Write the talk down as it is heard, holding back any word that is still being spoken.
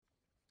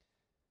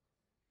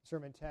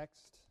Sermon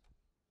text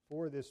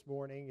for this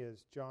morning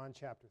is John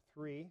chapter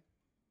 3,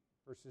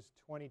 verses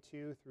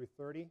 22 through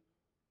 30.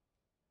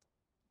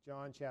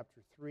 John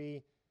chapter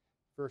 3,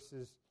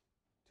 verses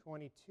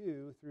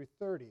 22 through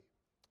 30.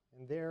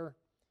 And there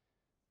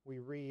we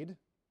read,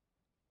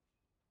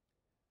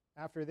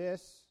 "After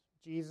this,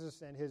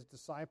 Jesus and his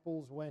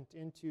disciples went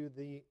into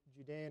the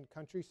Judean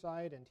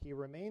countryside, and he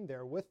remained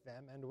there with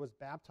them and was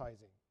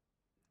baptizing.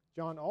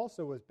 John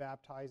also was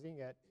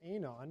baptizing at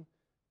Aenon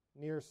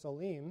near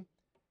Salim,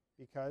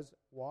 because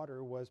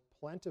water was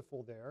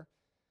plentiful there,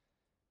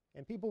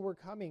 and people were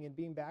coming and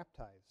being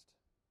baptized,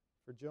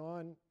 for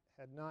John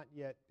had not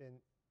yet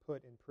been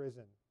put in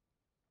prison.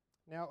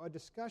 Now a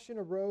discussion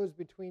arose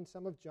between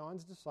some of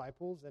John's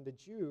disciples and a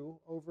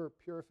Jew over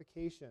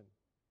purification.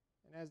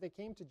 And as they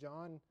came to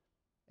John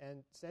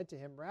and said to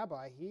him,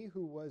 'Rabbi, he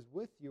who was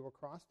with you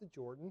across the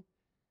Jordan,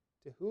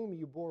 to whom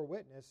you bore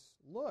witness,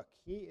 look,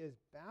 he is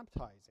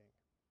baptizing,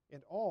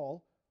 and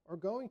all are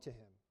going to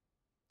him.'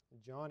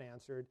 And John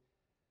answered,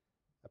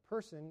 'A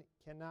person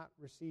cannot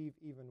receive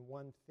even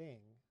one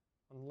thing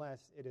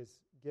unless it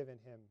is given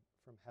him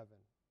from heaven.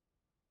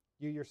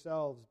 You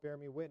yourselves bear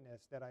me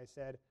witness that I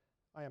said,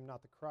 I am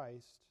not the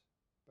Christ,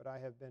 but I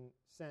have been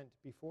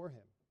sent before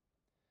him.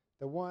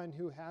 The one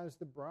who has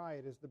the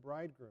bride is the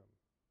bridegroom.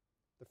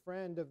 The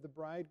friend of the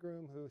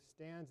bridegroom who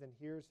stands and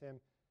hears him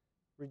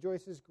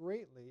rejoices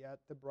greatly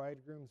at the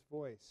bridegroom's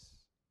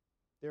voice.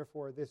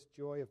 Therefore this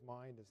joy of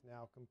mine is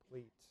now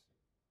complete.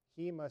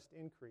 He must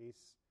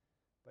increase,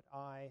 but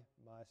I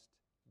must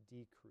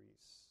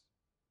decrease.'"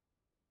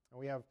 And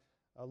we have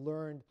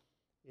learned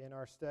in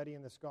our study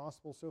in this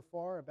gospel so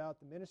far about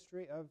the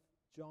ministry of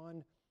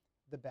John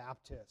the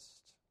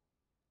Baptist.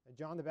 And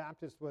John the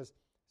Baptist was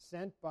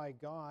sent by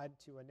God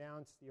to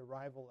announce the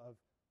arrival of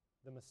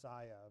the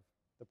Messiah, of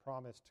the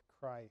promised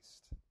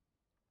Christ.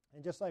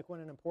 And just like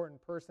when an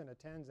important person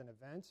attends an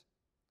event,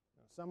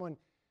 someone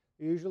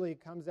usually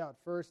comes out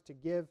first to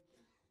give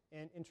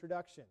an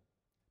introduction,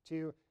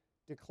 to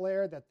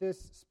declare that this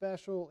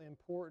special,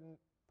 important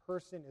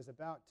person is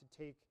about to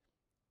take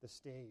the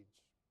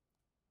stage.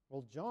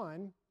 Well,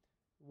 John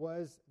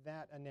was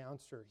that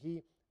announcer.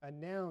 He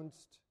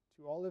announced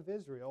to all of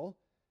Israel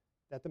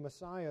that the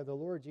Messiah, the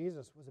Lord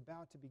Jesus, was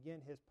about to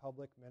begin his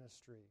public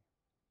ministry.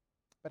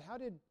 But how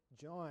did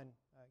John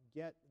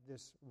get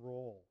this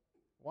role?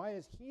 Why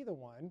is he the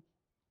one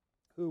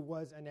who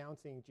was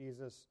announcing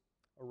Jesus'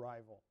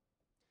 arrival?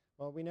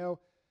 Well, we know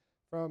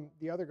from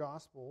the other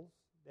Gospels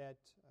that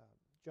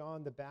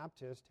John the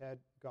Baptist had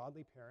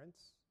godly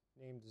parents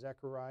named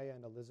Zechariah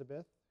and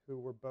Elizabeth, who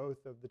were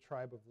both of the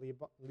tribe of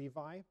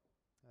Levi.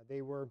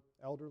 They were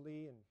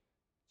elderly and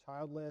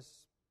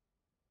childless,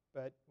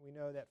 but we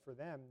know that for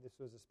them this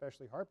was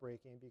especially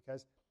heartbreaking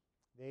because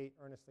they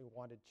earnestly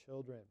wanted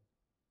children.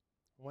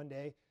 One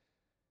day,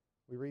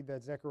 we read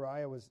that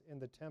Zechariah was in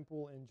the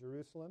temple in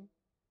Jerusalem,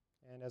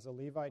 and as a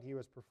Levite, he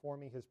was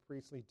performing his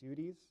priestly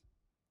duties.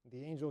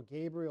 The angel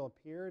Gabriel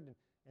appeared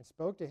and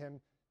spoke to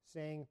him,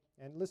 saying,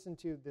 and listen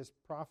to this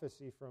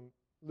prophecy from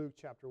Luke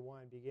chapter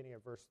 1, beginning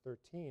at verse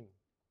 13.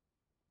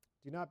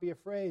 "Do not be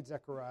afraid,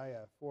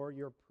 Zechariah, for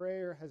your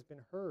prayer has been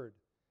heard,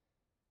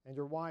 and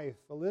your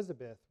wife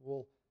Elizabeth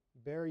will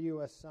bear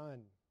you a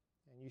son,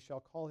 and you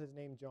shall call his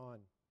name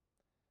John.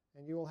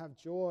 And you will have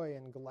joy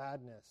and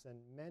gladness,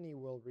 and many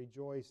will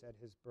rejoice at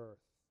his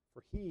birth,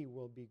 for he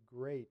will be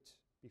great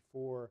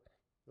before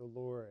the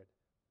Lord.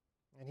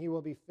 And he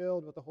will be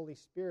filled with the Holy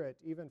Spirit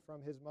even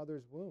from his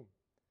mother's womb.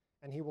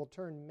 And he will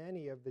turn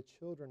many of the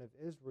children of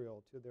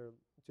Israel to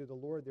the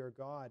Lord their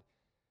God.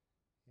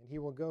 And he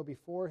will go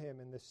before him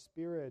in the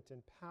spirit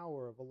and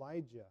power of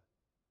Elijah,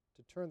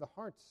 to turn the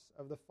hearts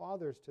of the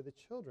fathers to the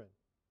children,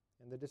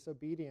 and the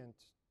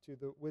disobedient to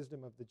the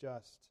wisdom of the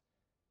just,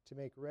 to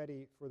make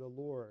ready for the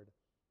Lord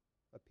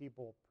a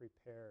people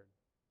prepared."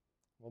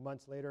 Well,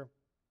 months later,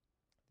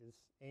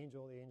 this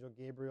angel, the angel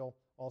Gabriel,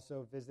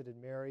 also visited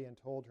Mary and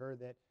told her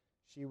that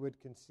she would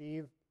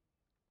conceive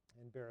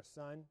and bear a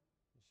son.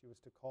 She was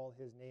to call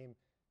his name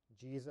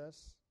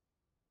Jesus.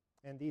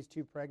 And these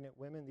two pregnant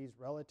women, these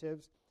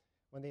relatives,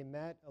 when they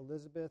met,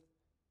 Elizabeth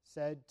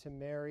said to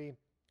Mary,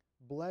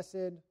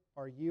 "Blessed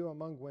are you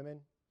among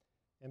women,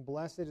 and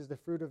blessed is the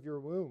fruit of your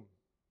womb.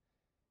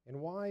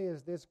 And why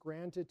is this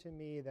granted to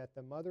me that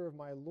the mother of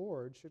my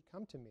Lord should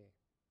come to me?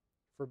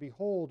 For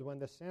behold, when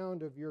the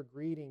sound of your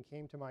greeting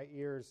came to my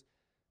ears,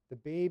 the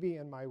baby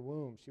in my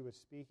womb," she was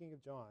speaking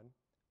of John,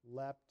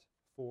 "leapt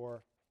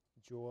for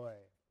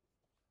joy."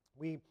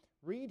 We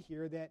read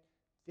here that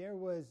there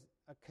was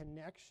a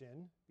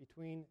connection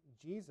between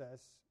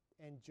Jesus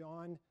and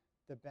John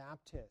the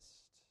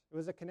Baptist. It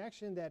was a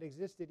connection that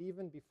existed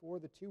even before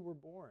the two were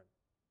born.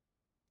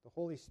 The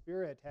Holy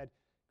Spirit had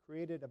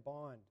created a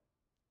bond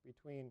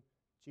between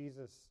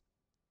Jesus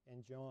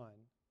and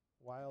John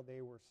while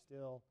they were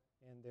still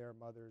in their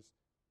mother's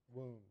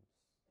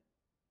wombs.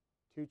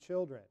 Two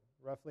children,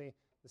 roughly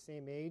the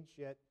same age,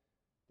 yet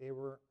they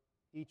were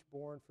each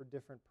born for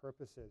different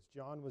purposes.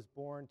 John was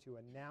born to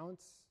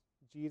announce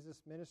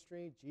Jesus'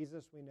 ministry.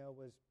 Jesus, we know,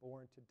 was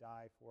born to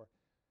die for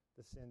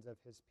the sins of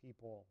his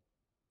people.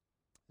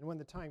 And when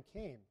the time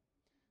came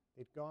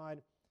that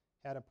God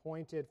had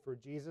appointed for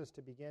Jesus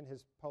to begin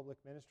his public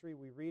ministry,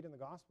 we read in the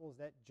Gospels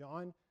that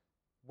John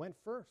went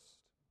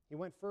first. He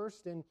went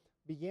first and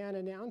began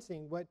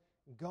announcing what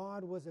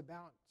God was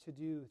about to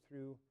do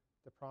through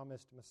the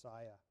promised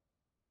Messiah.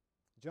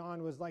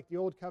 John was like the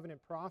Old Covenant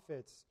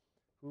prophets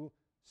who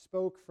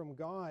spoke from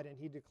God, and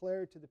he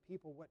declared to the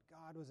people what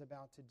God was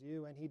about to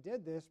do. And he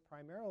did this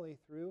primarily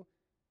through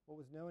what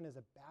was known as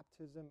a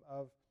baptism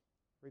of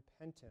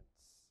repentance.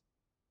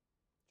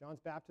 John's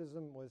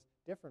baptism was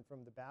different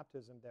from the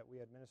baptism that we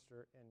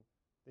administer in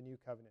the New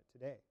Covenant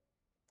today.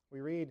 We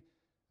read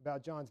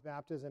about John's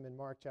baptism in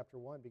Mark chapter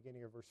 1,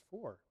 beginning of verse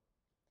 4.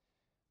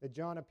 That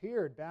John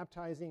appeared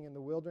baptizing in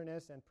the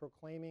wilderness and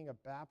proclaiming a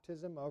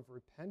baptism of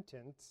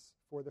repentance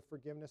for the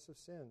forgiveness of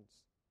sins.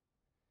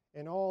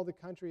 And all the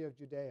country of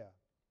Judea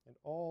and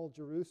all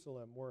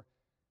Jerusalem were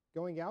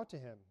going out to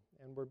him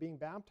and were being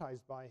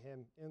baptized by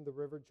him in the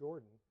river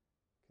Jordan,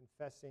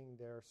 confessing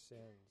their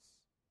sins.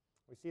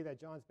 We see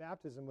that John's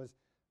baptism was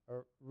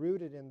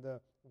rooted in the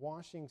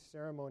washing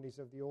ceremonies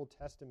of the Old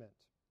Testament.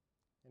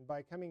 And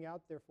by coming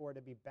out, therefore,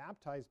 to be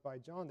baptized by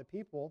John, the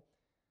people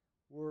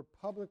were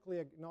publicly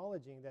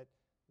acknowledging that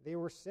they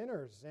were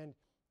sinners,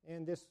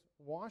 and this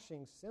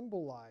washing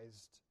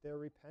symbolized their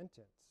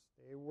repentance.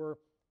 They were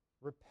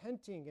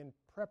repenting in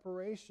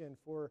preparation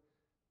for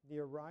the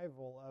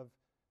arrival of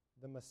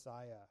the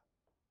Messiah.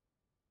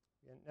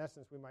 In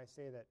essence, we might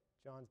say that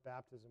John's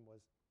baptism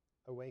was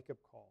a wake-up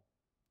call.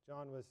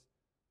 John was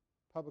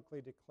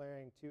publicly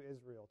declaring to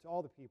Israel, to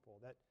all the people,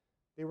 that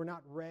they were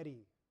not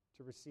ready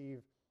to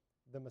receive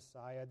the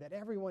Messiah, that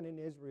everyone in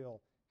Israel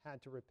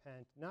had to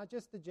repent, not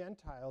just the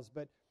Gentiles,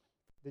 but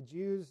the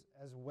Jews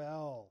as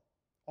well.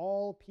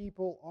 All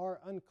people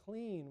are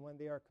unclean when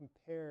they are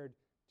compared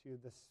to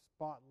the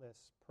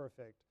spotless,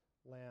 perfect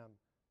Lamb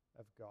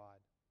of God.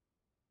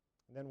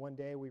 And then one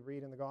day we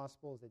read in the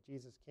Gospels that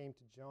Jesus came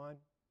to John,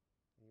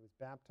 and he was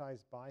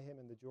baptized by him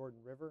in the Jordan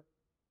River.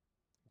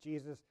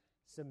 Jesus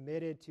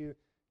submitted to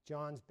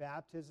John's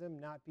baptism,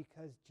 not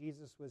because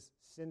Jesus was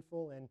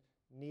sinful and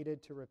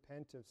needed to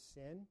repent of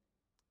sin,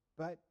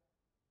 but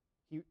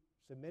he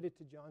submitted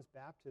to John's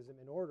baptism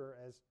in order,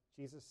 as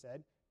Jesus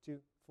said, to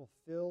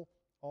fulfill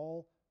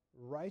all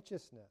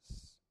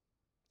righteousness.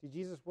 See,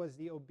 Jesus was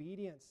the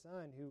obedient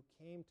Son who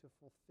came to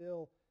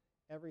fulfill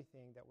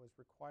everything that was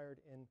required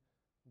in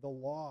the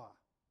law.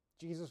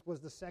 Jesus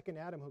was the second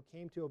Adam who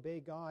came to obey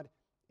God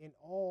in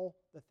all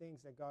the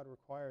things that God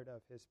required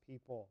of his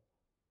people.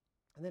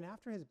 And then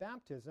after his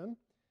baptism,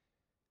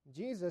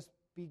 Jesus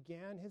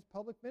began his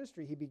public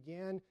ministry. He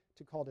began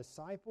to call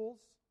disciples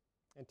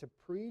and to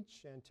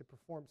preach and to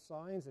perform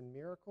signs and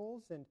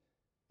miracles.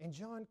 And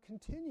John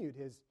continued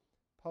his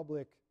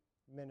public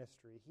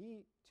ministry. He,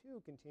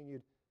 too,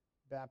 continued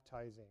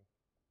baptizing.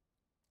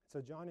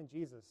 So John and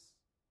Jesus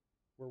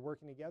were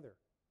working together,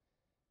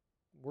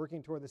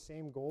 working toward the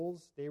same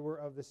goals. They were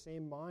of the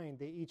same mind.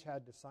 They each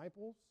had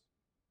disciples.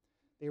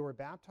 They were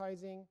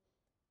baptizing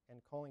and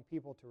calling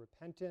people to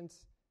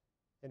repentance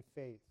and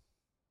faith.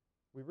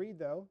 We read,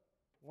 though,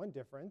 one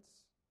difference.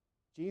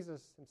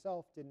 Jesus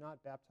himself did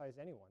not baptize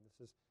anyone.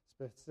 This is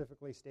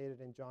specifically stated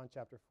in John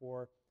chapter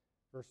 4,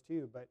 verse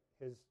 2, but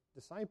his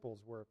disciples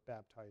were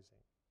baptizing.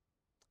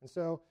 And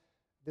so,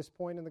 at this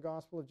point in the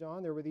Gospel of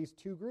John, there were these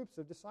two groups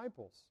of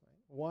disciples, right?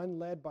 One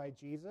led by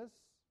Jesus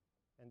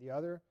and the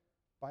other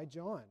by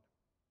John.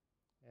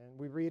 And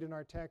we read in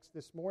our text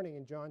this morning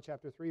in John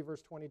chapter 3,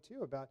 verse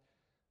 22, about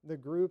the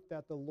group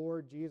that the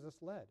Lord Jesus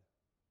led.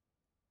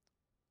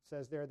 It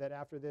says there that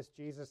after this,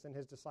 Jesus and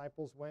his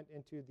disciples went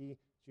into the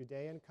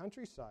Judean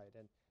countryside,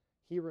 and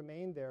he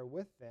remained there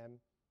with them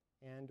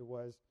and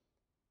was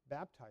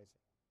baptizing.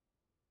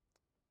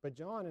 But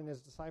John and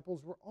his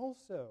disciples were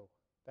also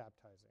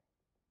baptizing.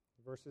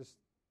 Verses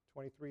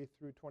 23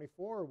 through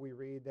 24, we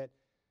read that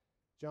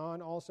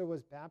John also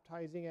was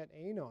baptizing at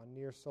Aenon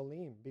near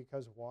Salim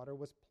because water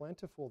was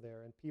plentiful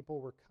there, and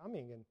people were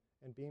coming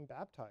and being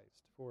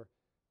baptized, for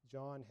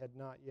John had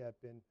not yet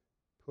been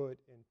put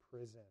in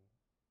prison.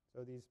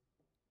 So these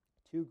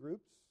two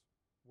groups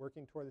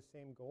working toward the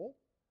same goal,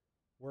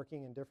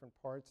 working in different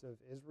parts of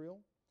Israel.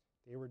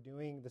 They were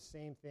doing the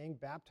same thing,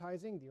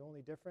 baptizing. The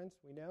only difference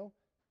we know,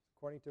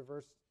 according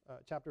to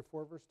chapter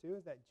 4, verse 2,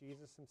 is that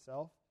Jesus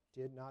himself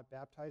did not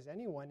baptize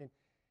anyone.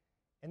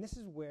 And this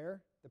is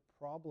where the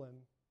problem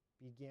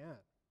began.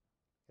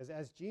 Because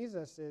as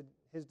Jesus and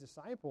his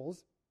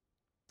disciples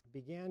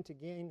began to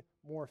gain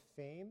more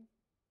fame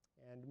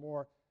and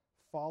more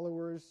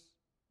followers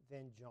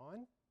than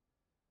John,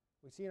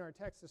 we see in our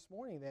text this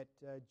morning that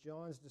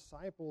John's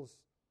disciples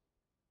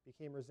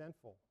became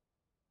resentful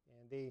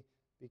and they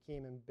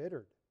became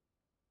embittered.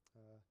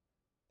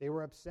 They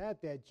were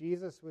upset that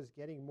Jesus was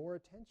getting more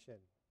attention,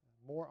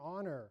 more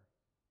honor,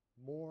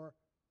 more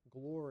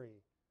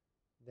glory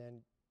than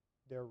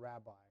their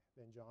rabbi,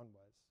 than John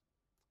was.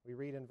 We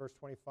read in verse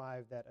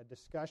 25 that a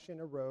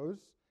discussion arose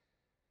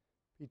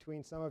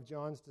between some of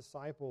John's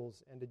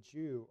disciples and a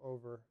Jew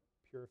over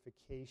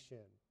purification.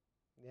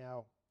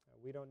 Now,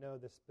 we don't know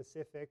the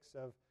specifics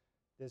of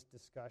this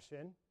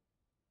discussion,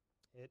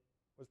 It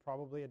was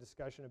probably a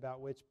discussion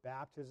about which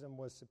baptism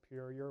was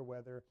superior,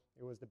 whether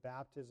it was the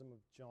baptism of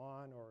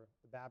John or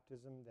the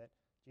baptism that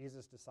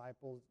Jesus'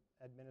 disciples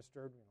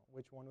administered,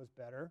 which one was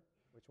better,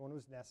 which one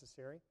was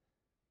necessary.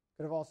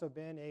 Could have also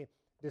been a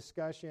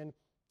discussion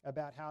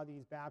about how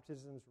these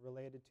baptisms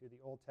related to the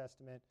Old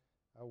Testament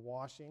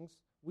washings.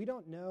 We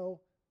don't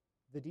know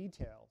the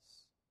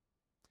details,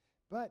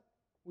 but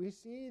we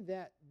see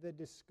that the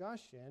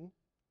discussion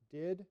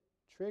did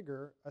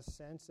trigger a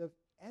sense of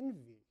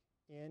envy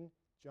in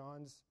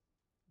John's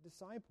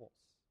disciples,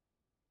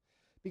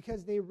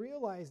 because they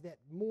realized that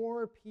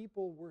more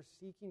people were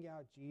seeking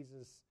out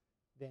Jesus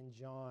than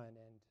John,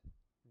 and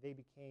they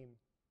became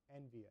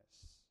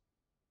envious.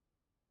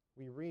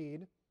 We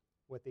read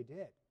what they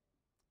did.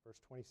 Verse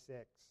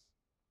 26.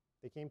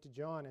 They came to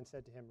John and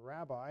said to him,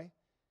 "Rabbi,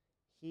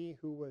 he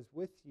who was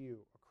with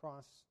you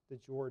across the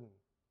Jordan,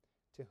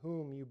 to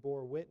whom you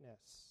bore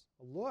witness,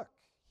 look,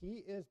 he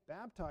is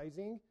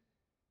baptizing,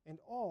 and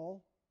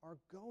all are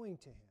going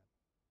to him."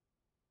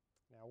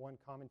 Now, one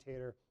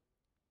commentator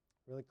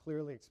really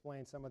clearly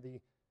explained some of the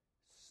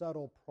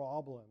subtle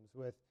problems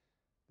with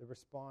the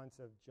response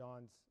of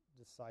John's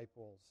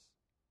disciples.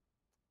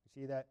 You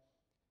see that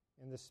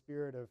in the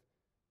spirit of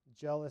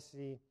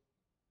jealousy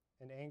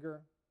and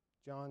anger,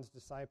 John's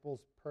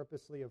disciples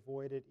purposely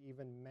avoided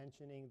even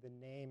mentioning the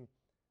name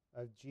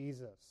of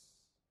Jesus,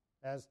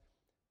 as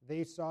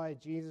they saw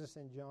Jesus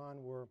and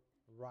John were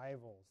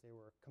rivals. They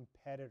were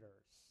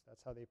competitors.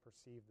 That's how they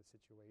perceived the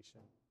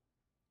situation.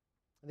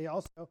 And they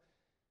also,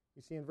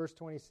 you see in verse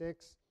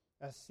 26,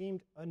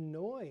 seemed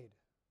annoyed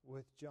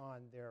with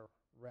John, their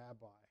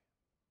rabbi.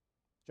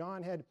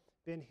 John had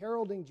been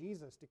heralding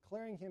Jesus,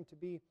 declaring him to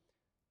be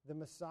the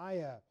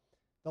Messiah,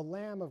 the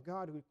Lamb of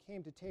God who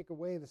came to take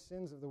away the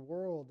sins of the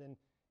world. And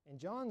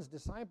John's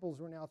disciples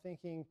were now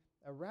thinking,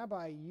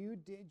 "Rabbi, you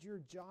did your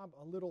job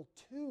a little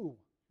too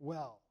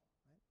well.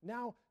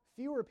 Now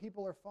fewer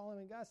people are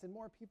following us and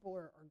more people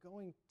are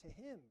going to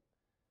him."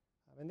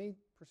 And they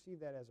perceive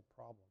that as a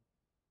problem.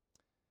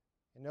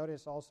 And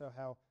notice also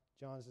how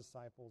John's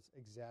disciples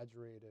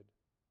exaggerated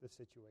the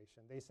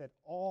situation. They said,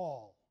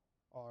 "All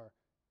are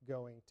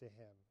going to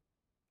him."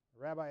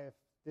 "Rabbi, if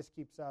this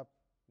keeps up,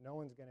 no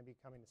one's going to be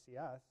coming to see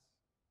us.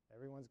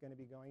 Everyone's going to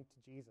be going to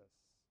Jesus."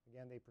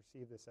 Again, they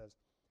perceive this as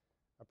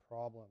a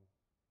problem.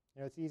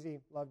 It's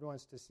easy, loved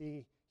ones, to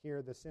see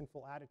here the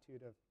sinful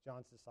attitude of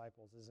John's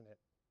disciples, isn't it?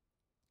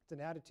 It's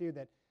an attitude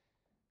that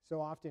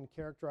so often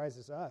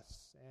characterizes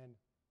us, and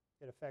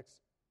it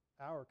affects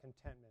our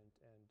contentment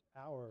and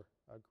our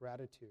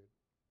gratitude.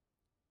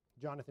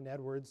 Jonathan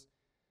Edwards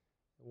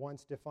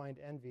once defined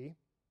envy,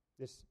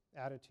 this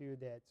attitude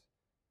that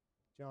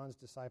John's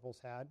disciples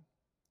had.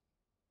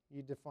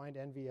 He defined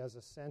envy as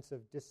a sense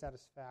of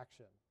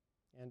dissatisfaction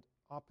and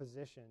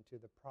opposition to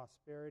the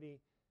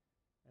prosperity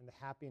and the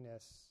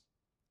happiness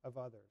of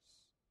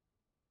others.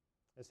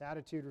 This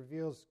attitude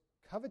reveals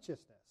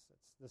covetousness.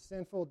 It's the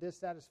sinful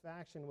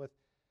dissatisfaction with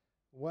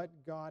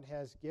what God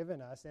has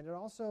given us, and it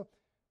also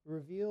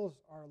reveals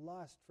our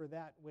lust for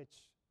that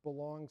which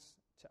belongs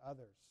to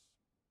others.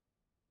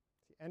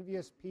 See,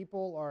 envious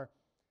people are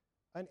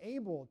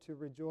unable to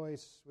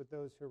rejoice with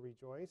those who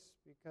rejoice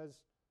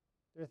because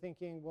they're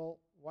thinking, "Well,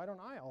 why don't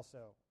I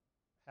also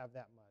have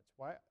that much?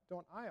 Why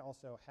don't I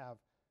also have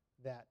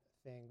that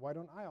thing? Why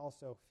don't I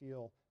also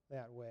feel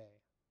that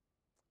way?"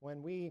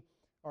 When we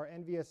are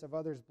envious of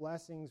others'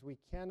 blessings, we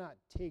cannot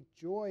take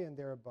joy in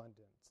their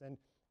abundance, and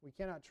we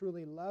cannot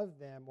truly love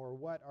them or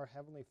what our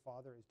Heavenly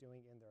Father is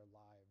doing in their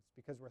lives,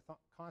 because we're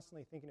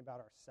constantly thinking about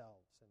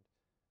ourselves and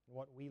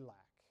what we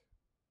lack.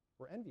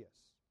 We're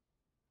envious.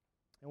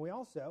 And we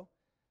also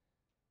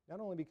not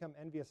only become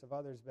envious of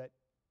others, but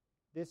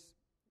this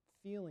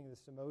feeling,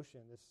 this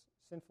emotion, this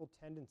sinful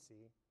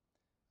tendency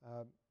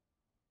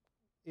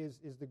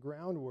is the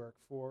groundwork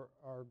for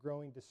our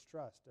growing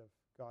distrust of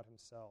God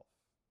himself.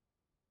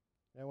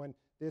 Now, when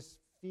this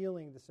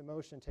feeling, this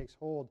emotion takes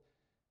hold,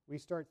 we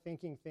start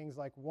thinking things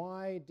like,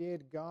 "Why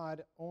did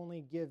God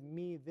only give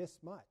me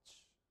this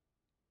much?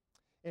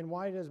 And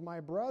why does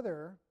my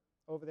brother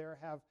over there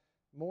have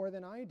more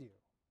than I do?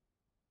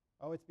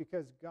 Oh, it's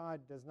because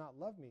God does not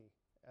love me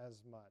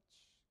as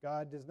much.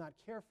 God does not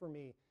care for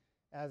me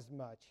as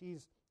much.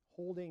 He's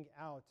holding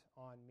out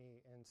on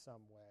me in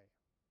some way."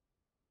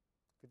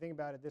 If you think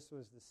about it, this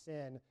was the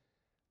sin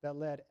that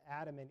led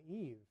Adam and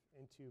Eve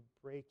into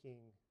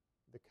breaking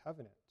the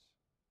covenant.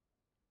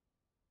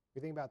 If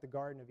you think about the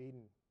Garden of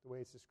Eden, the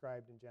way it's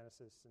described in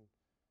Genesis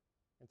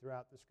and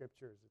throughout the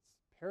Scriptures, it's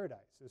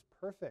paradise. It was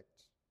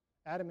perfect.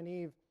 Adam and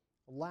Eve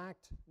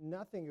lacked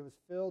nothing. It was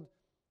filled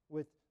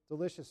with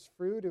delicious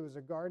fruit. It was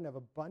a garden of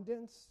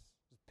abundance.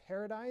 It was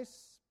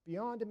paradise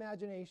beyond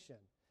imagination.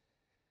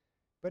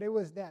 But it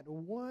was that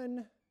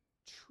one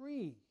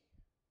tree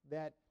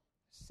that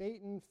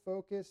Satan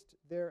focused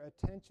their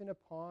attention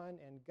upon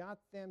and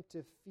got them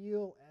to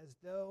feel as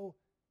though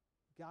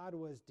God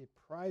was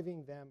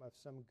depriving them of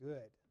some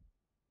good.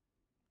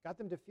 Got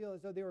them to feel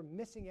as though they were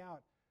missing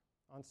out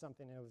on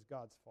something and it was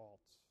God's fault.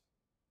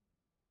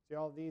 See,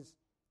 all of these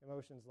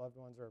emotions, loved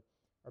ones, are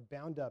are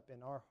bound up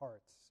in our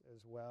hearts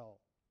as well.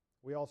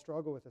 We all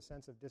struggle with a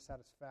sense of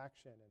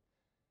dissatisfaction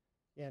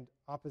and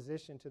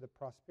opposition to the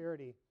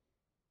prosperity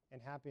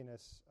and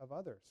happiness of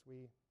others.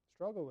 We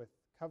struggle with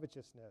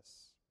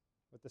covetousness,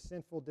 with the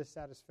sinful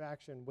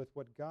dissatisfaction with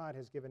what God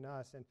has given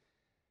us. And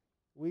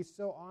we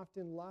so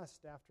often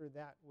lust after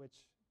that which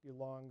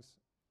belongs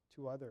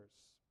to others.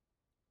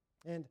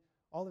 And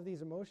all of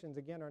these emotions,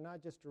 again, are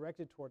not just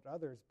directed toward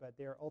others, but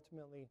they are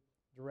ultimately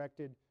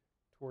directed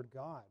toward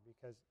God,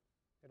 because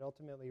it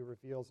ultimately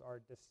reveals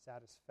our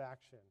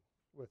dissatisfaction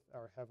with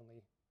our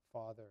Heavenly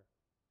Father.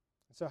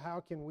 So how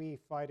can we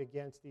fight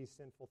against these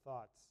sinful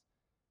thoughts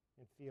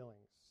and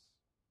feelings?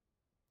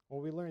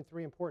 Well, we learn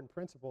three important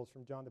principles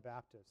from John the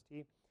Baptist.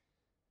 He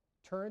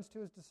turns to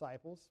his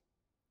disciples,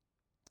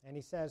 and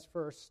he says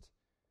first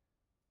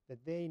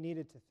that they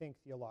needed to think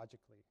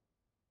theologically.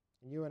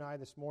 And you and I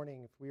this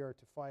morning, if we are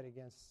to fight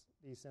against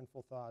these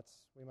sinful thoughts,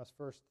 we must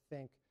first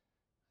think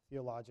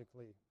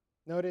theologically.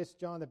 Notice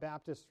John the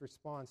Baptist's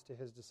response to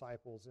his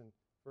disciples in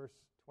verse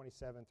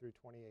 27 through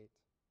 28.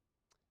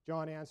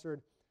 John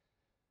answered,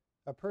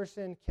 "A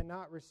person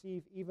cannot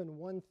receive even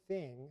one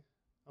thing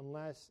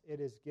unless it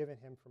is given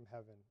him from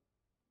heaven.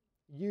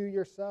 You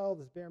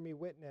yourselves bear me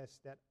witness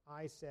that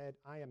I said,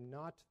 I am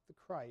not the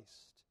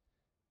Christ,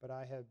 but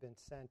I have been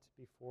sent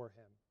before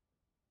him."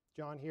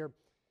 John here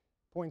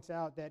points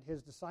out that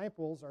his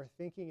disciples are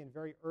thinking in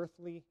very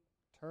earthly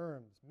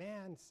terms,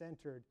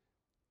 man-centered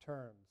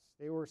terms.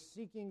 They were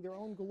seeking their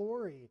own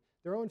glory,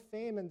 their own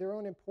fame, and their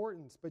own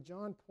importance. But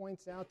John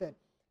points out that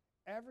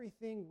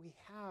everything we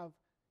have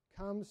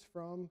comes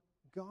from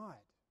God.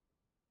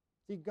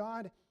 See,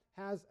 God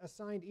has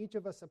assigned each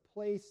of us a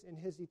place in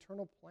his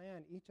eternal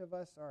plan. Each of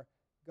us are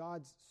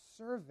God's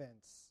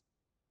servants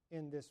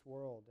in this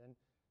world. And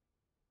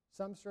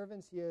some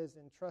servants he has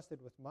entrusted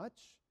with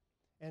much,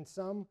 and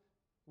some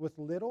with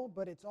little,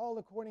 but it's all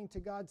according to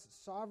God's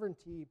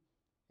sovereignty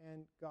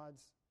and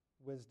God's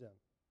wisdom.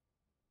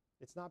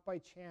 It's not by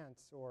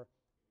chance or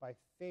by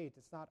fate.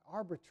 It's not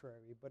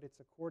arbitrary, but it's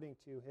according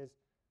to his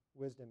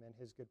wisdom and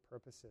his good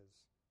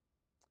purposes.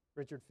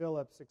 Richard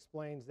Phillips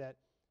explains that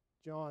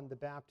John the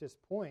Baptist's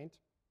point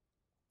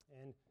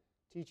in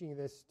teaching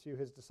this to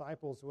his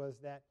disciples was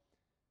that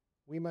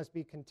we must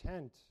be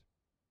content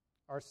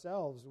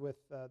ourselves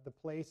with the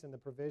place and the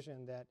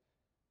provision that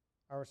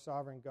our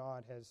sovereign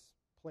God has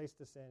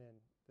placed us in and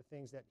the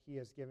things that he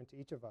has given to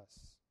each of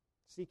us,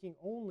 seeking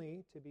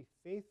only to be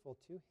faithful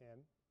to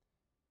him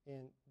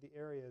in the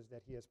areas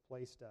that he has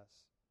placed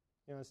us.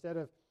 Instead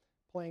of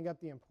playing up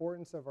the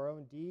importance of our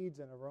own deeds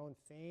and our own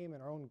fame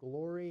and our own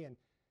glory and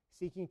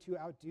seeking to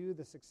outdo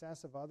the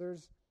success of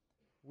others,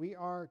 we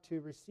are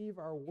to receive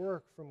our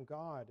work from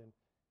God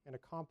and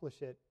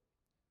accomplish it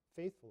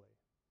faithfully.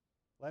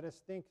 Let us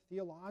think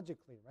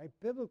theologically, right?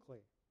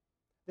 Biblically.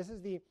 This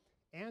is the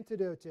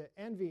antidote to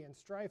envy and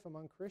strife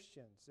among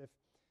Christians.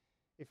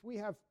 If we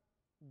have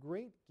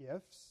great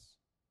gifts,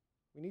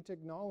 we need to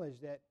acknowledge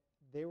that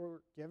they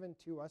were given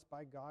to us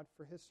by God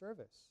for his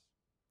service.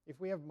 If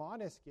we have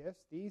modest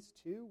gifts, these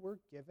too were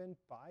given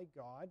by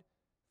God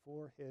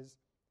for his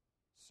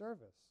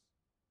service.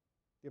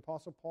 The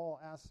Apostle Paul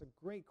asks a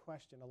great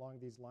question along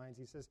these lines.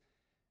 He says,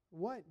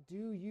 "What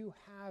do you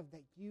have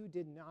that you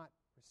did not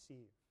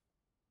receive?"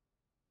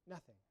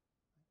 Nothing.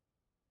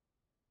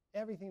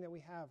 Everything that we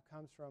have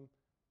comes from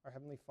our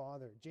Heavenly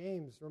Father.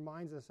 James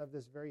reminds us of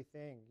this very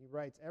thing. He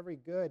writes, "Every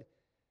good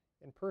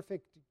and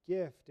perfect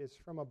gift is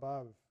from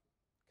above,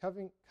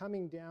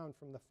 coming down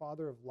from the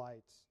Father of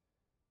lights,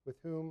 with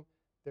whom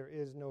there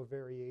is no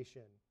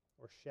variation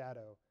or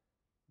shadow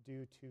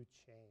due to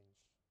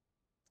change."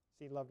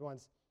 See, loved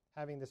ones,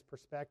 having this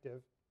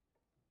perspective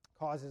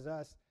causes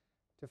us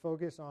to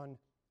focus on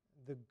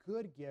the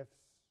good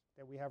gifts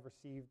that we have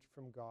received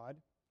from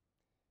God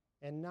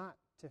and not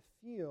to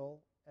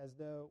feel as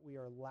though we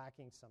are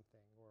lacking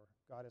something or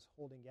God is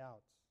holding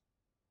out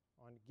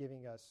on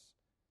giving us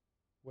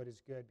what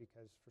is good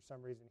because for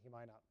some reason he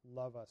might not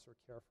love us or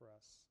care for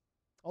us.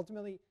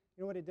 Ultimately,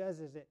 what it does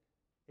is it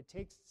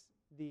takes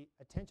the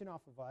attention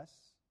off of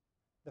us,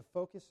 the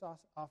focus off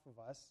of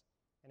us,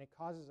 and it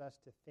causes us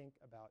to think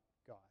about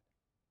God,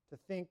 to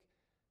think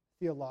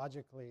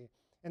theologically.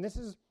 And this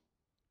is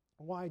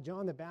why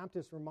John the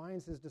Baptist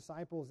reminds his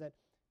disciples that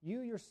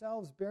you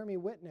yourselves bear me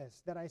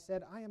witness that I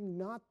said, I am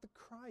not the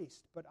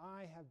Christ, but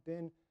I have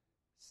been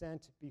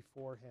sent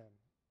before him.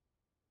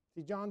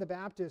 See, John the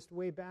Baptist,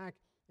 way back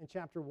in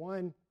chapter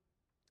 1,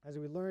 as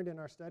we learned in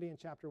our study in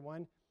chapter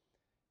 1,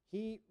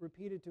 he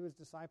repeated to his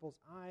disciples,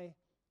 I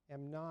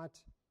am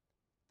not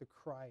the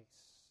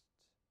Christ.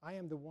 I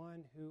am the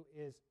one who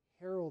is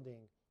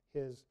heralding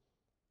his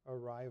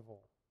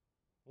arrival.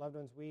 Loved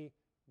ones, we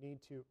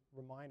need to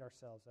remind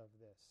ourselves of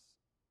this.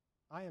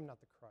 I am not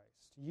the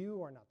Christ.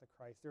 You are not the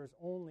Christ. There is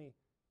only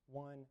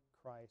one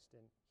Christ,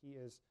 and he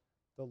is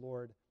the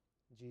Lord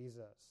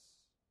Jesus.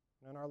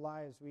 And in our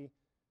lives, we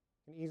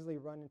can easily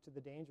run into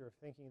the danger of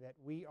thinking that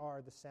we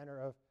are the center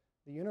of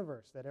the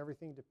universe, that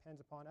everything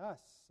depends upon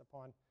us,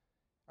 upon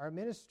our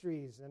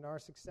ministries and our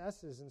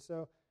successes. And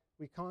so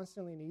we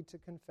constantly need to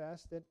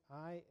confess that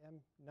I am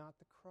not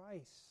the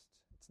Christ.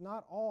 It's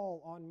not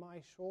all on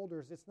my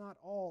shoulders. It's not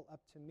all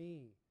up to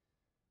me.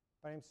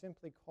 But I'm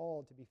simply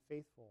called to be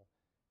faithful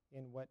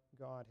in what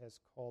God has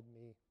called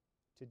me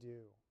to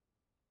do.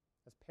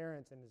 As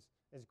parents and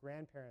as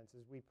grandparents,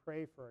 as we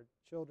pray for our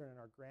children and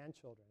our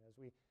grandchildren, as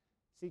we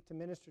seek to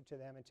minister to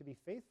them and to be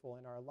faithful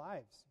in our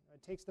lives,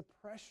 it takes the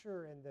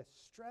pressure and the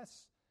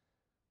stress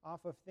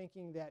off of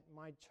thinking that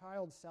my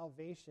child's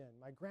salvation,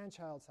 my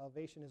grandchild's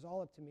salvation is all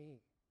up to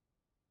me.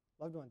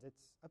 Loved ones,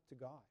 it's up to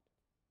God.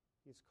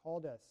 He's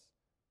called us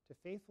to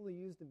faithfully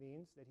use the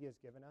means that He has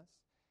given us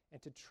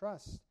and to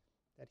trust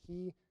that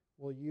He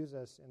will use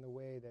us in the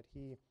way that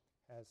He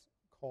has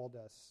called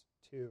us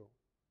to.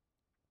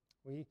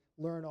 We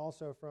learn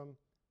also from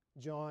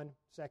John,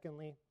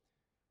 secondly,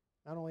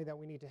 not only that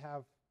we need to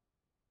have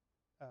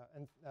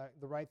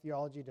the right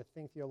theology to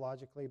think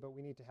theologically, but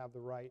we need to have the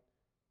right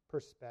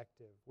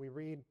perspective. We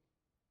read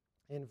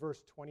in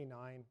verse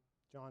 29,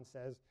 John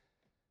says,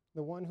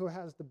 "The one who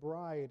has the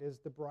bride is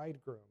the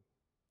bridegroom.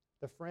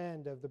 The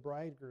friend of the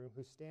bridegroom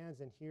who stands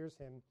and hears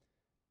him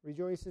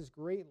rejoices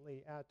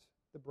greatly at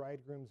the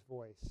bridegroom's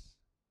voice.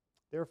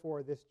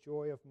 Therefore, this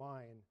joy of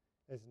mine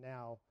is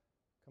now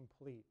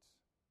complete."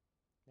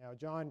 Now,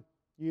 John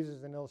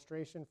uses an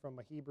illustration from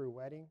a Hebrew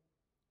wedding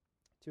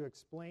to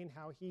explain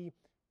how he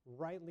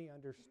rightly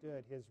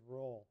understood his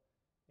role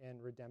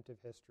in redemptive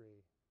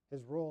history,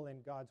 his role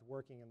in God's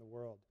working in the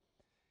world.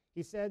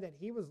 He said that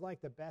he was like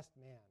the best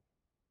man,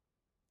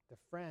 the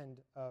friend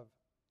of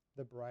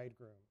the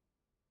bridegroom.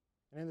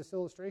 And in this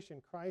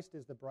illustration, Christ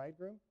is the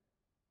bridegroom,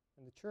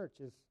 and the church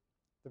is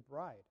the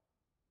bride.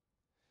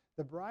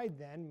 The bride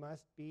then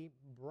must be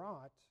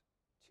brought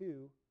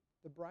to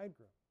the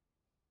bridegroom.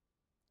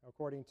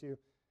 According to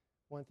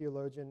one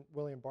theologian,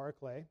 William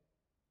Barclay,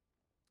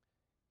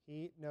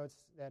 he notes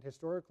that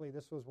historically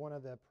this was one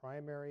of the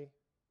primary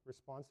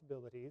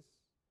responsibilities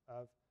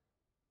of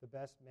the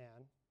best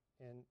man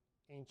in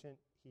ancient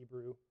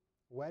Hebrew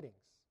weddings.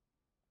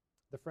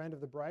 The friend of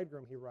the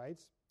bridegroom, he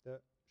writes,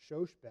 the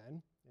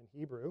shoshben in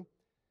Hebrew,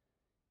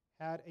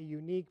 had a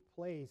unique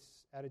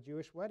place at a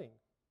Jewish wedding.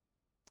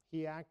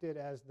 He acted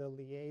as the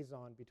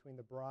liaison between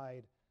the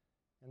bride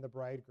and the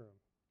bridegroom.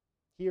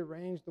 He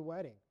arranged the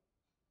wedding.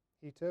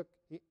 He took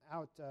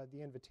out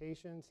the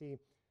invitations. He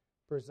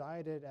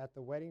presided at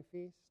the wedding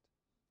feast.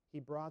 He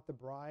brought the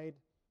bride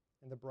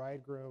and the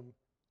bridegroom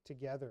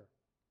together.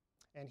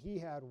 And he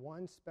had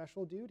one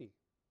special duty.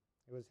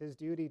 It was his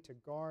duty to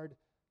guard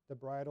the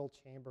bridal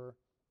chamber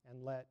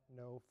and let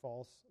no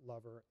false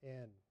lover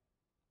in.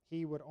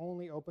 He would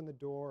only open the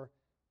door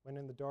when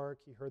in the dark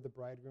he heard the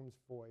bridegroom's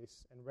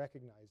voice and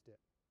recognized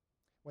it.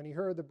 When he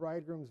heard the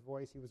bridegroom's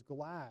voice, he was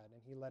glad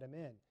and he let him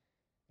in.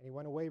 And he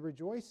went away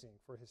rejoicing,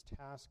 for his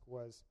task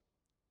was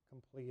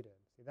completed.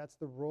 See, that's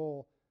the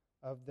role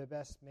of the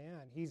best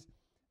man. He's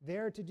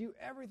there to do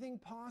everything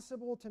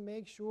possible to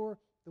make sure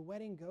the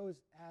wedding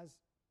goes as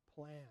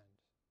planned.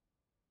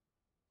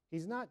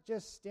 He's not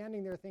just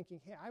standing there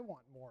thinking, hey, I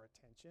want more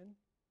attention.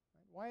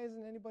 Right? Why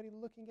isn't anybody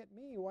looking at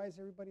me? Why is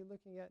everybody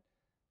looking at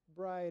the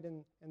bride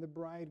and the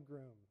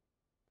bridegroom?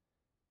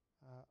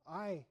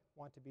 I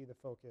want to be the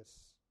focus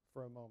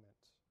for a moment.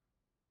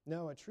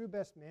 No, a true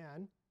best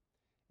man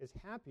is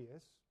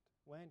happiest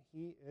when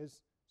he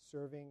is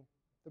serving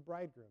the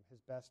bridegroom, his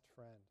best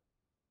friend.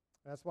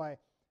 And that's why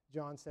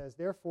John says,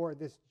 therefore,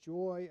 this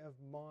joy of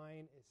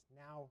mine is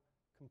now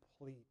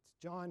complete.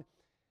 John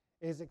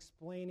is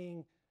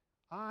explaining,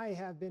 I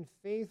have been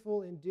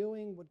faithful in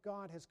doing what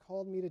God has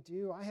called me to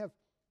do. I have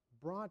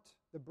brought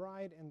the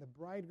bride and the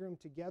bridegroom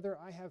together.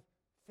 I have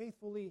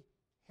faithfully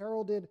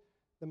heralded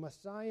the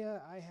Messiah.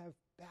 I have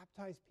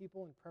baptized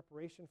people in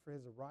preparation for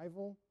his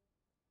arrival.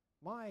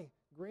 My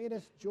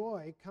greatest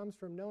joy comes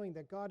from knowing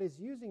that God is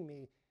using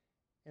me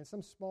in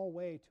some small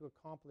way to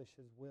accomplish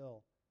his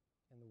will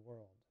in the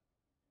world.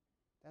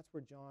 That's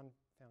where John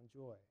found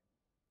joy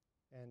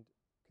and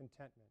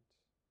contentment.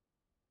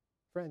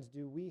 Friends,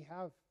 do we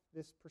have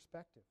this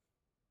perspective?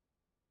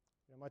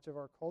 Much of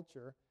our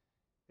culture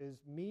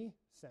is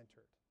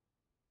me-centered.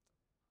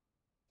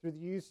 Through the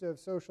use of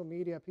social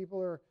media,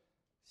 people are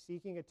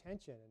seeking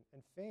attention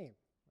and fame.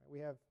 Right? We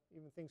have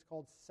even things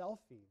called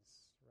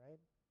selfies, right?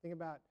 Think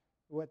about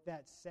what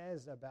that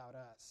says about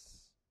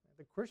us.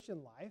 The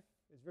Christian life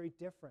is very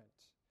different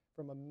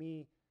from a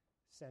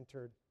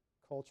me-centered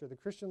culture. The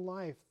Christian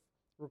life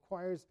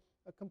requires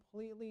a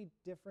completely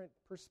different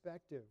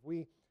perspective.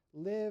 We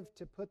live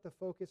to put the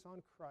focus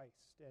on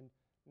Christ and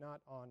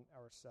not on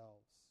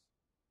ourselves.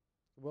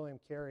 William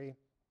Carey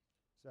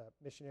was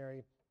a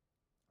missionary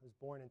who was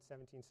born in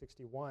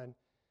 1761.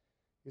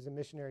 He was a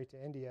missionary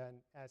to India, and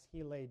as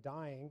he lay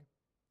dying,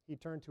 he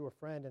turned to a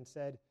friend and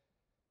said,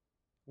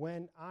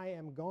 "When I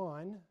am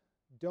gone,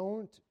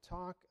 don't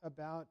talk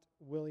about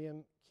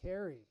William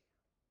Carey,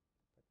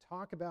 but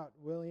talk about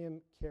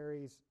William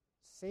Carey's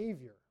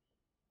Savior.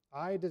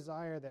 I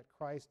desire that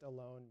Christ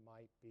alone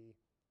might be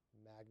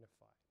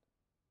magnified."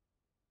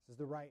 This is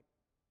the right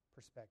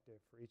perspective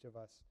for each of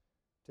us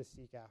to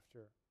seek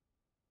after.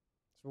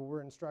 That's what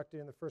we're instructed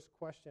in the first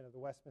question of the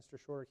Westminster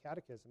Shorter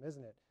Catechism,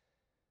 isn't it?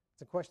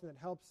 It's a question that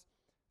helps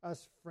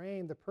us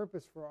frame the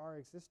purpose for our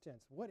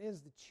existence. What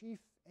is the chief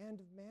end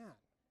of man?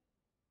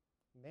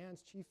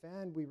 Man's chief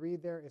end, we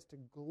read there, is to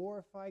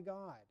glorify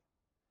God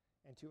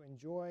and to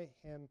enjoy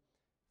Him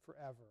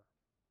forever.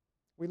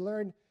 We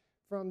learn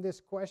from this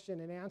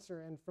question and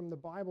answer and from the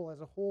Bible as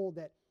a whole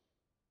that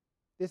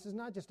this is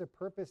not just a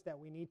purpose that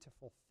we need to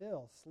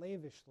fulfill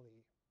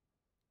slavishly,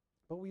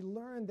 but we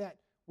learn that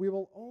we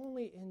will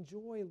only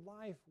enjoy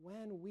life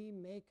when we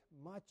make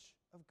much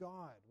of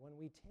God, when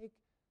we take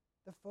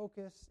the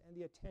focus and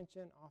the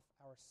attention off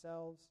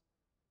ourselves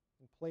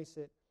and place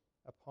it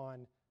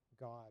upon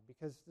God.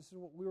 Because this is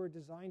what we were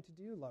designed to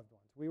do, loved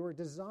ones. We were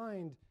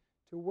designed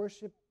to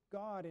worship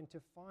God and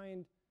to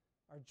find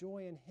our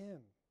joy in Him,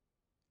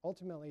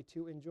 ultimately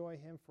to enjoy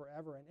Him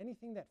forever. And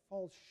anything that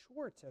falls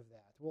short of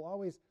that will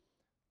always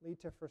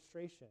lead to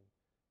frustration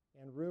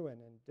and ruin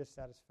and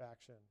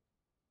dissatisfaction.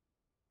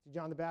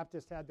 John the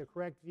Baptist had the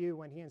correct view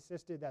when he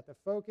insisted that the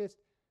focus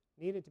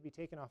needed to be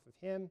taken off of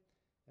him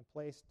and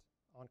placed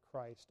on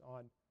Christ,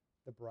 on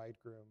the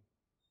bridegroom.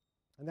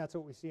 And that's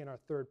what we see in our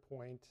third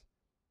point.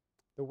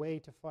 The way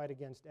to fight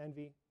against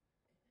envy,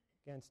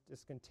 against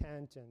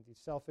discontent and the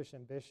selfish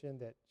ambition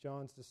that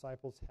John's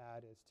disciples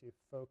had is to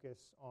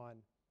focus on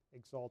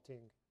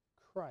exalting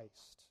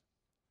Christ.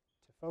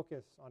 To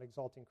focus on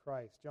exalting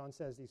Christ. John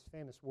says these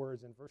famous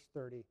words in verse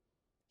 30,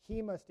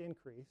 "He must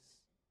increase,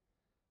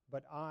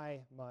 but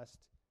I must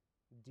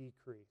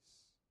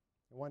decrease."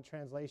 And one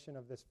translation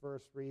of this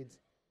verse reads,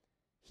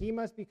 "He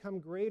must become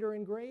greater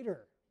and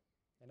greater,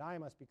 and I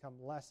must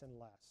become less and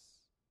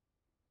less."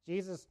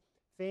 Jesus'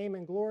 fame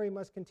and glory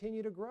must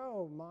continue to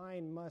grow.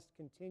 Mine must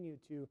continue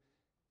to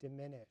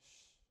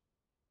diminish.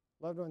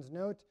 Loved ones,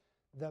 note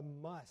the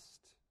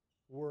 "must"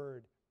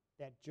 word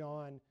that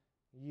John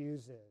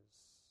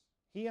uses.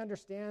 He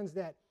understands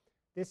that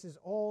this is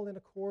all in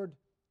accord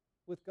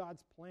with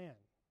God's plan.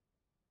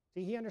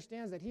 See, he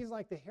understands that he's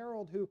like the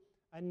herald who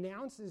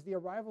announces the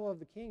arrival of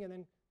the king and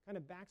then kind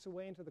of backs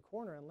away into the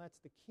corner and lets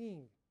the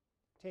king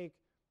take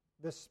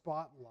the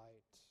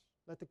spotlight.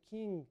 Let the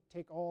king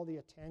take all the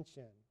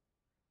attention.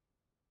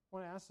 I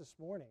want to ask this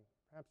morning,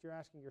 perhaps you're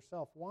asking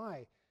yourself,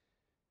 why?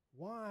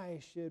 Why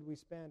should we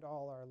spend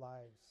all our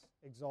lives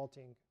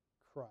exalting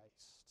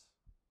Christ?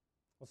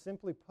 Well,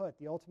 simply put,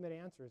 the ultimate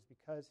answer is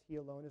because He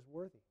alone is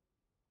worthy.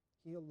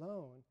 He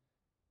alone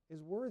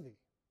is worthy.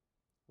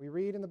 We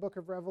read in the book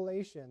of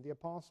Revelation, the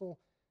Apostle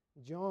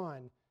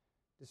John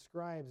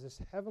describes this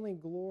heavenly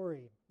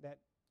glory that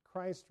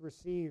Christ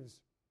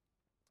receives.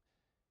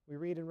 We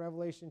read in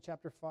Revelation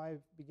chapter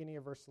 5, beginning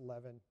of verse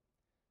 11,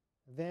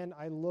 "Then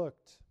I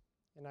looked,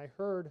 and I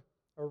heard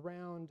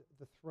around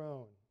the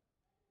throne,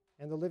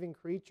 and the living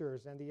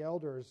creatures and the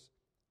elders,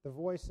 the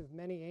voice of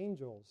many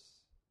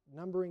angels,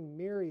 numbering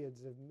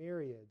myriads of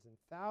myriads and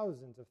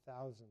thousands of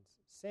thousands,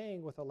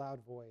 saying with a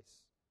loud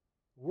voice,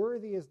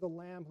 'Worthy is the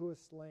Lamb who is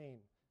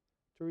slain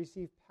to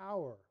receive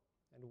power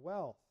and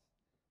wealth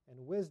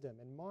and wisdom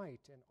and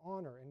might and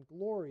honor and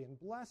glory and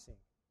blessing.'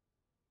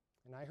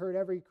 And I heard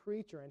every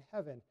creature in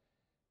heaven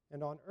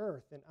and on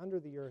earth and under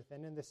the earth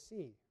and in the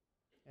sea,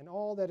 and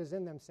all that is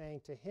in them,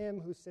 saying, 'To Him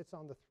who sits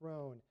on the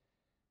throne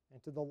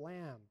and to the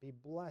Lamb be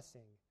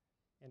blessing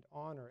and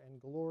honor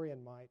and glory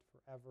and might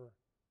forever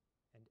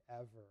and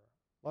ever.'"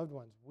 Loved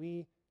ones,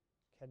 we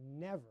can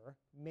never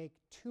make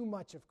too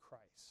much of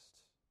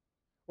Christ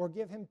or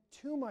give Him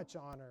too much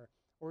honor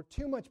or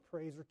too much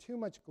praise or too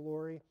much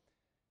glory.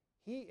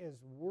 He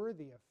is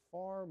worthy of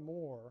far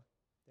more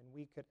than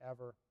we could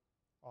ever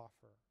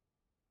offer.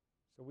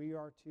 So we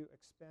are to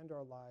expend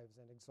our lives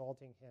in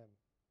exalting Him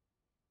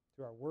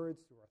through our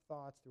words, through our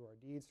thoughts, through our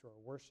deeds, through our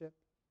worship,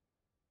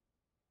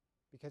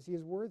 because He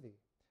is worthy.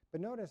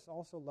 But notice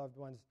also, loved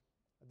ones,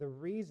 the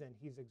reason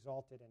He's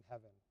exalted in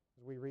heaven,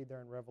 as we read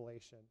there in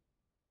Revelation.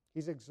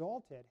 He's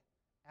exalted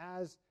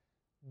as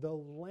the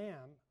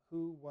Lamb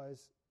who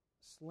was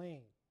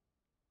slain.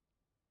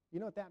 You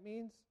know what that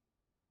means?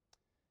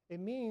 It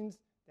means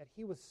that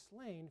He was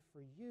slain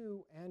for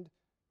you and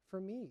for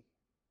me,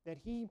 that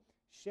He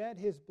shed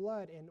His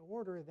blood in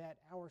order that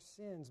our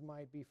sins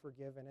might be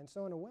forgiven. And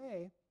so in a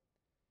way,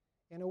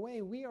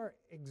 we are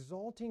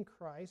exalting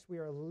Christ, we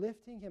are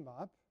lifting Him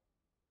up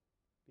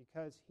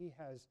because He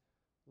has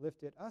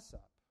lifted us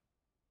up.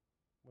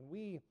 When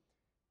we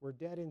were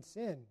dead in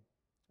sin,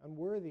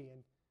 unworthy,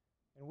 and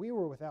we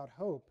were without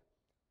hope,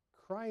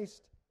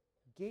 Christ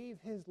gave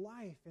His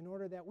life in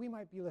order that we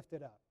might be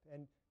lifted up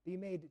and be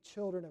made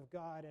children of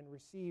God and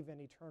receive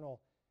an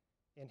eternal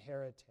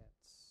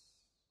inheritance.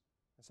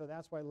 And so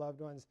that's why, loved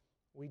ones,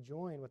 we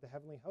join with the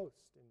heavenly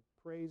host in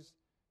praise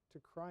to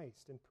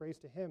Christ and praise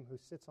to Him who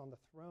sits on the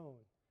throne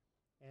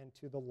and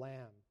to the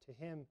Lamb. To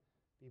Him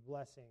be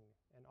blessing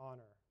and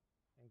honor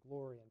and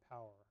glory and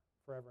power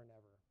forever and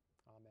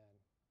ever. Amen.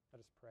 Let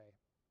us pray.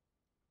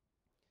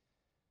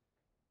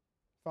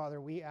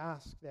 Father, we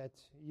ask that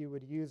You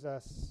would use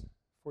us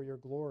for Your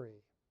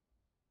glory,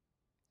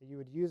 that You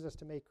would use us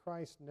to make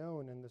Christ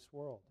known in this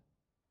world.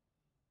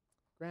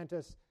 Grant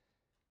us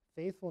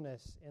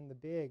faithfulness in the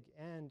big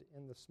and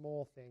in the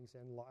small things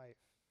in life.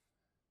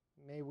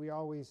 May we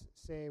always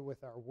say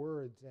with our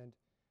words and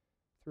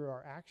through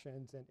our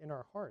actions and in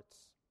our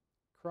hearts,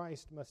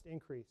 Christ must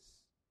increase,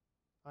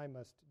 I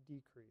must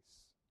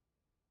decrease.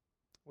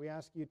 We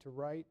ask you to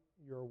write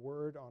your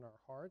word on our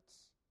hearts.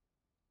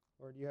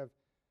 Lord, you have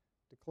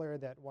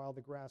declared that while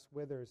the grass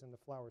withers and the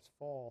flowers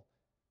fall,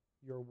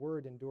 your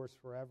word endures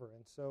forever.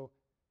 And so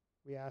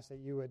we ask that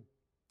you would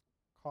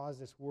cause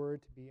this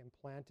word to be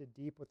implanted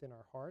deep within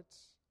our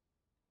hearts,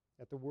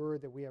 that the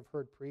word that we have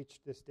heard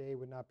preached this day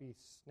would not be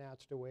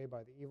snatched away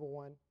by the evil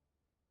one,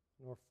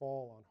 nor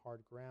fall on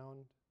hard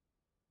ground,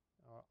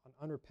 on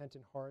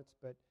unrepentant hearts,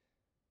 but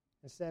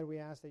instead we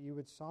ask that you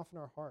would soften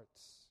our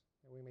hearts,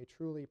 that we may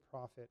truly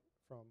profit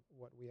from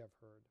what we have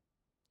heard.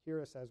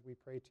 Hear us as we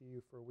pray to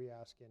you, for we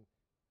ask in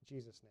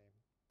Jesus'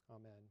 name.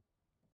 Amen.